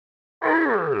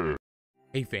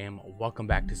Hey fam, welcome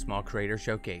back to Small Creator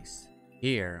Showcase.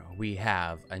 Here we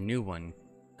have a new one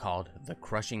called the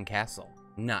Crushing Castle,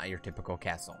 not your typical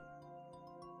castle.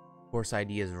 Course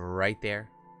ID is right there.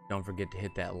 Don't forget to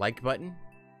hit that like button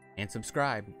and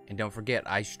subscribe. And don't forget,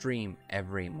 I stream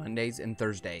every Mondays and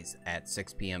Thursdays at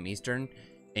 6 p.m. Eastern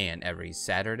and every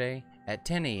Saturday at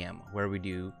 10 a.m. where we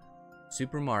do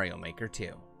Super Mario Maker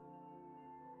 2.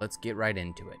 Let's get right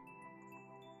into it.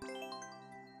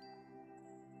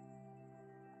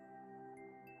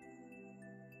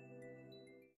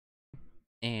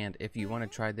 And if you want to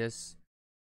try this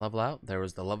level out, there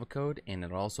was the level code, and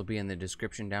it'll also be in the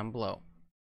description down below.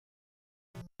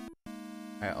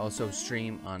 I also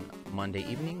stream on Monday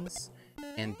evenings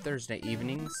and Thursday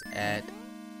evenings at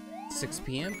 6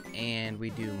 p.m. and we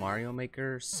do Mario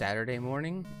Maker Saturday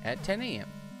morning at 10 a.m.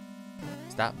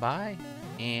 Stop by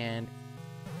and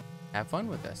have fun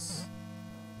with us.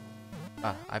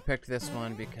 I picked this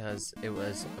one because it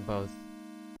was both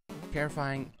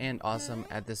terrifying and awesome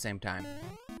at the same time.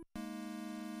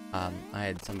 I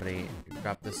had somebody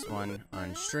drop this one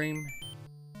on stream.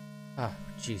 Oh,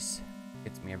 jeez,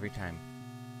 gets me every time.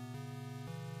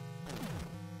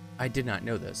 I did not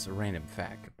know this, a random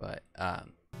fact, but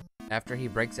after he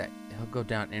breaks it, he'll go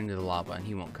down into the lava and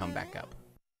he won't come back up.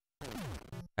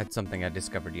 That's something I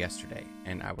discovered yesterday,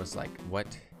 and I was like,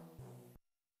 what?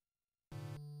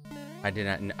 I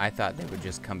thought they would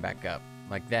just come back up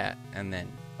like that and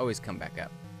then always come back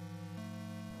up.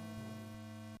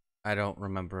 I don't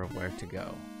remember where to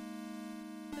go.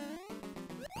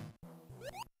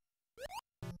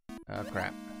 Oh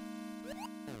crap.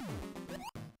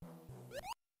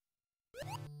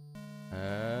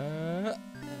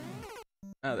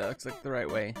 Oh, that looks like the right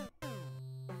way.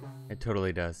 It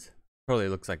totally does. Totally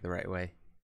looks like the right way.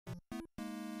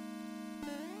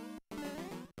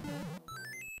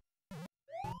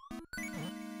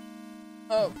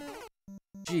 Oh,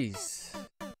 jeez.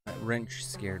 That wrench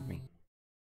scared me.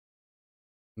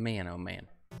 Man, oh man.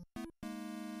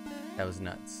 That was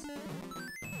nuts.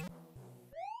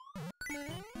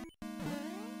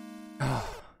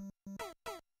 Oh.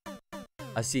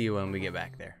 I'll see you when we get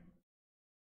back there.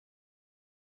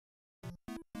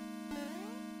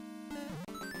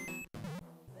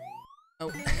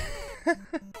 Oh.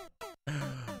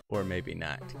 Or maybe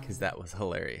not, because that was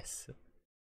hilarious.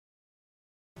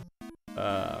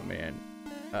 Oh man.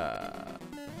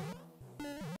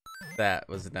 That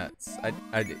was nuts. I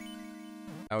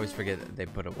always forget that they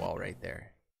put a wall right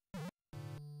there.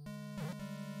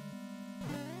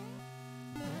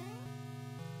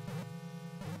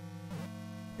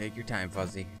 Take your time,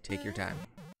 Fuzzy. Take your time.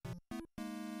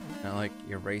 Not like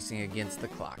you're racing against the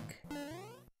clock.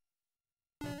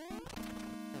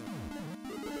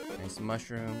 Nice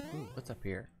mushroom. Ooh, what's up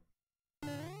here?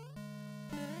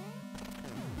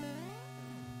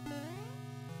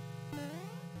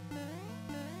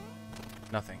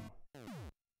 Nothing.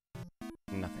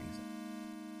 Nothing's.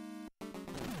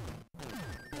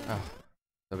 Oh,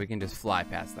 so we can just fly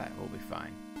past that. We'll be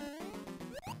fine.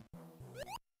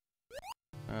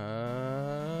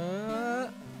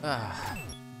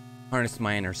 Harness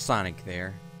my inner Sonic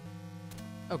there.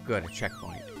 Oh, good, a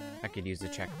checkpoint. I could use a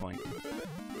checkpoint.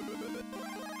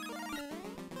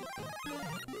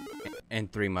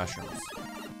 And 3 mushrooms.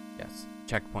 Yes,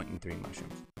 checkpoint and 3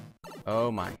 mushrooms.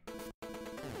 Oh my.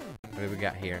 What do we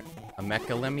got here? A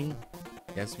Mecha Lemmy?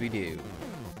 Yes, we do.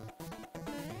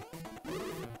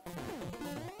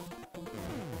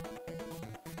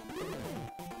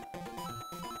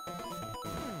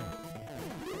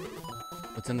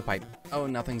 What's in the pipe? Oh,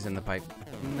 nothing's in the pipe.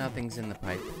 Nothing's in the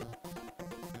pipe.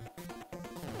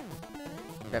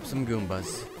 Except some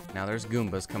Goombas. Now there's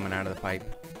Goombas coming out of the pipe.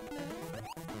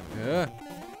 Ugh.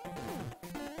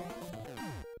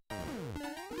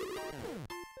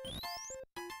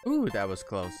 Ooh, that was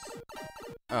close.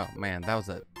 Oh man, that was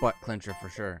a butt clincher for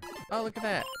sure. Oh, look at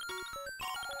that.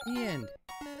 The end.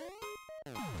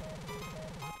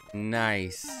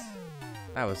 Nice.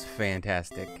 That was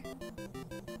fantastic.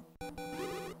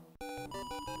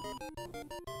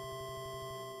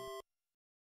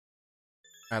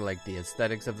 I like the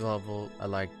aesthetics of the level. I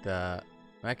like the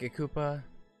Mecha Koopa.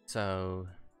 So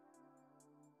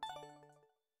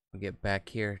we'll get back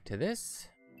here to this.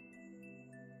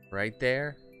 Right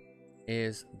there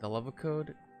is the level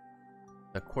code,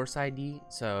 the course ID.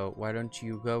 So why don't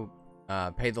you go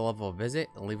pay the level a visit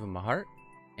and leave him a heart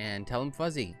and tell him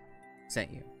Fuzzy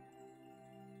sent you.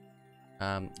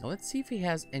 Let's see if he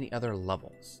has any other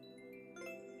levels,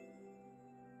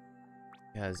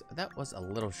 because that was a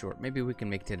little short. Maybe we can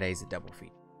make today's a double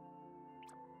feat.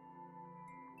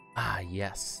 Ah,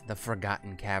 yes, the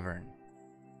Forgotten Cavern.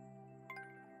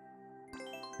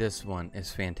 This one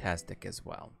is fantastic as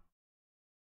well.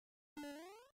 In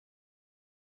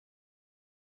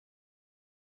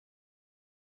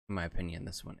my opinion,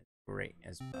 this one is great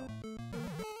as well.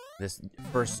 This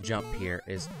first jump here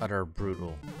is utter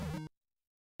brutal.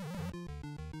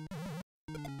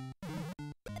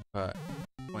 But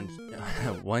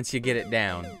once you get it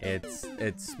down, it's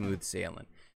smooth sailing.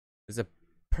 There's a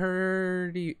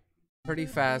pretty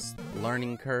fast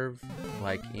learning curve.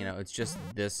 Like, you know, it's just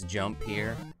this jump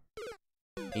here.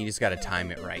 And you just gotta time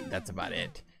it right. That's about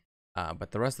it. But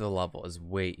the rest of the level is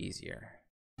way easier.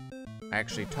 I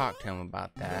actually talked to him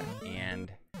about that,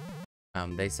 and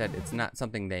they said it's not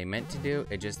something they meant to do.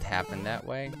 It just happened that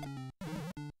way.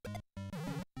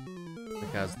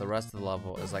 Because the rest of the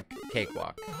level is like a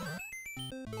cakewalk.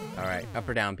 Alright, up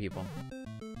or down, people?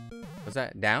 Was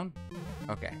that down?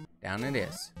 Okay, down it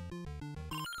is.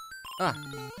 Ah!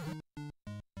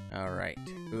 Alright.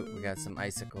 Ooh, we got some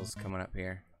icicles coming up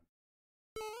here.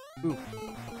 Ooh.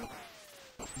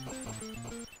 How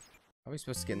are we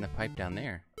supposed to get in the pipe down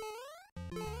there?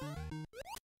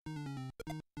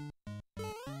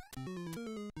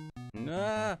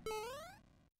 No!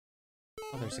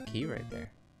 Oh, there's a key right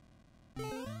there.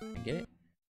 Can I get it?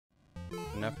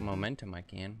 Enough momentum I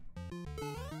can.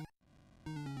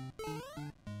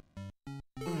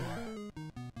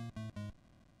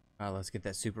 Oh, let's get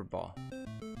that super ball.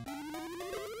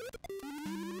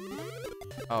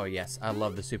 Oh yes, I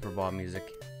love the super ball music.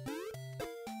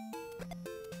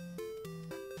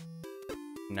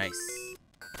 Nice.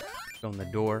 Go in the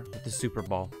door with the super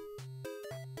ball.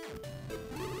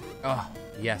 Oh,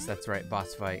 yes, that's right,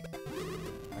 boss fight.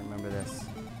 I remember this.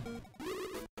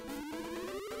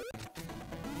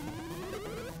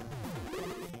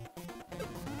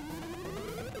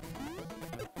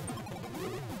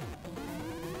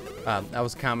 I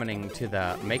was commenting to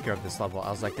the maker of this level. I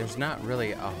was like, there's not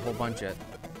really a whole bunch of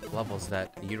levels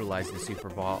that utilize the super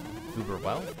ball uber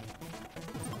well.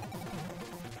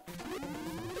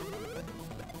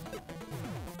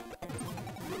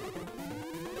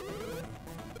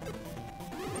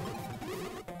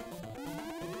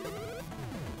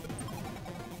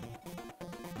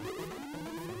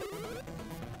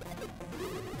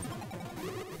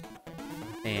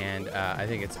 And I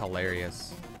think it's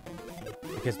hilarious.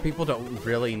 Because people don't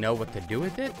really know what to do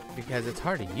with it, because it's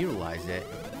hard to utilize it.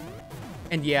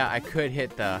 And yeah, I could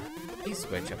hit the P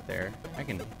switch up there. I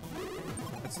can.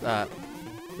 This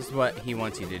is what he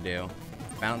wants you to do: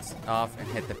 bounce off and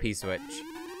hit the P switch.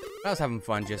 I was having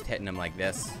fun just hitting them like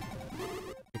this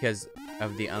because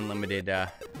of the unlimited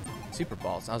super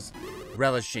balls. I was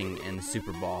relishing in the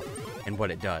super ball and what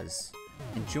it does,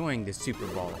 enjoying the super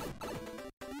ball.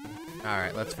 All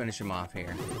right, let's finish him off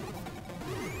here.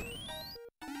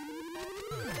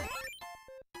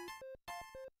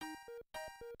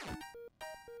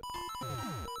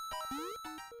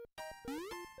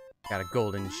 Got a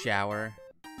golden shower.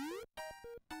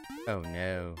 Oh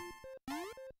no.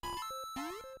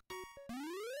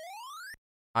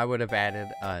 I would have added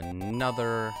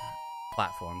another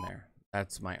platform there.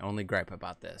 That's my only gripe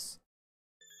about this.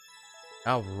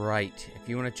 Alright, if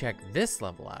you want to check this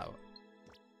level out,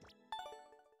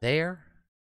 there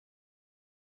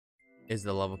is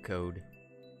the level code.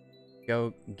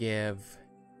 Go give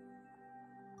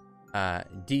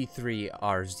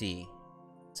D3RZ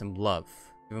some love.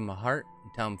 Give him a heart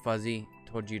and tell him Fuzzy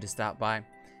told you to stop by.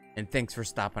 And thanks for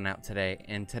stopping out today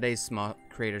in today's Small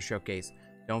Creator Showcase.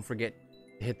 Don't forget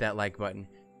to hit that like button,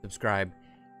 subscribe,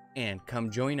 and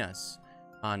come join us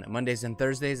on Mondays and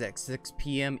Thursdays at 6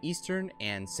 p.m. Eastern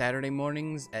and Saturday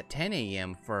mornings at 10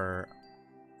 a.m. for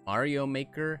Mario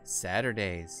Maker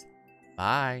Saturdays.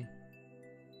 Bye.